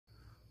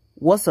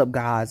What's up,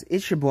 guys?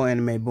 It's your boy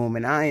Anime Boom,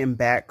 and I am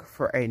back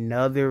for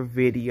another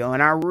video.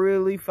 And I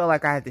really felt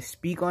like I had to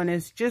speak on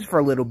this just for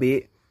a little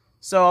bit.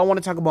 So I want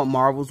to talk about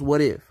Marvel's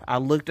What If. I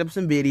looked up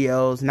some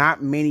videos.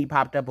 Not many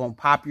popped up on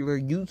popular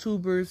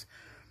YouTubers.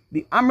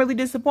 I'm really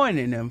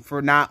disappointed in them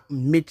for not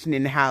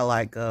mentioning how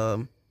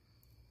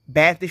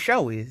bad the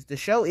show is. The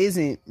show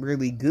isn't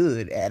really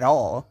good at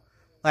all.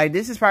 Like,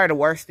 this is probably the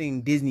worst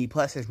thing Disney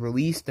Plus has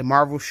released, the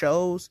Marvel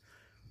shows.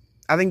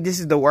 I think this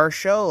is the worst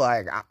show.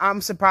 Like,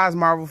 I'm surprised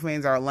Marvel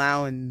fans are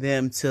allowing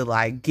them to,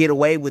 like, get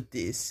away with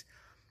this.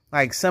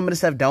 Like, some of the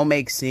stuff don't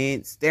make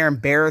sense. They're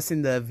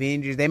embarrassing the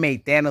Avengers. They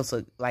made Thanos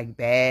look, like,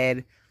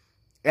 bad.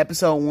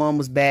 Episode 1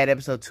 was bad.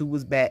 Episode 2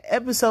 was bad.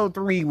 Episode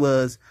 3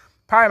 was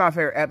probably my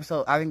favorite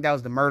episode. I think that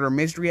was the murder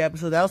mystery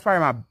episode. That was probably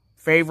my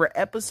favorite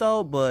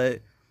episode, but,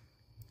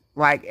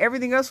 like,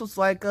 everything else was,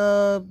 like,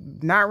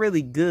 not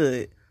really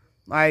good.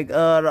 Like,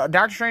 the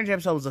Doctor Strange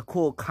episode was a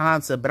cool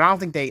concept, but I don't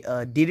think they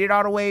did it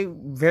all the way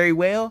very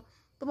well.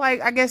 But,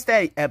 like, I guess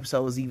that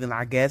episode was even,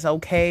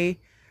 okay.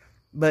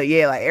 But,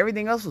 yeah, like,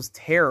 everything else was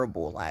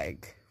terrible.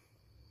 Like,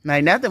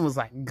 nothing was,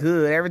 like,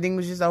 good. Everything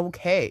was just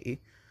okay.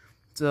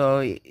 So,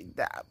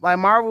 like,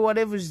 Marvel, What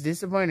If was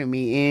disappointing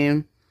me.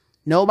 And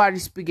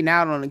nobody's speaking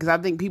out on it. Because I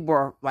think people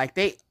are, like,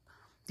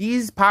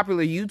 these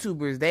popular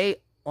YouTubers, they,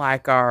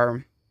 like,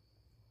 are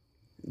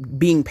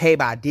being paid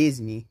by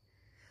Disney.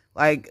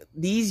 Like,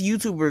 these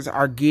YouTubers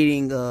are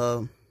getting,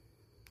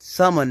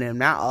 some of them,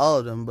 not all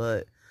of them,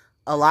 but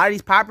a lot of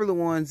these popular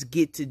ones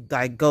get to,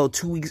 like, go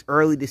 2 weeks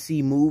early to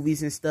see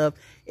movies and stuff.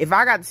 If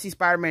I got to see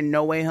Spider-Man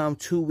No Way Home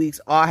 2 weeks,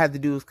 all I have to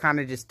do is kind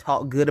of just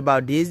talk good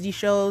about Disney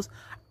shows,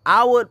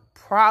 I would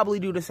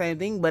probably do the same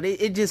thing, but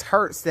it just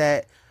hurts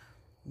that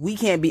we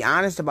can't be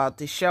honest about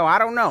this show. I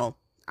don't know.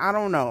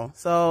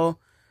 So,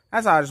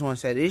 that's all I just want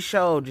to say. This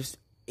show just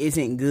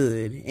isn't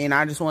good, and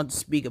I just want to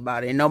speak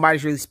about it, and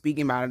nobody's really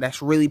speaking about it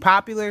that's really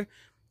popular,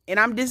 and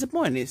I'm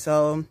disappointed.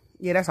 So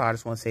yeah, that's all I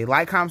just want to say.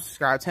 Like, comment,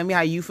 subscribe, tell me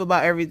how you feel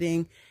about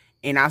everything,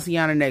 and I'll see you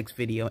on the next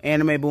video.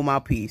 Anime Boom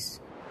out.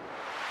 Peace.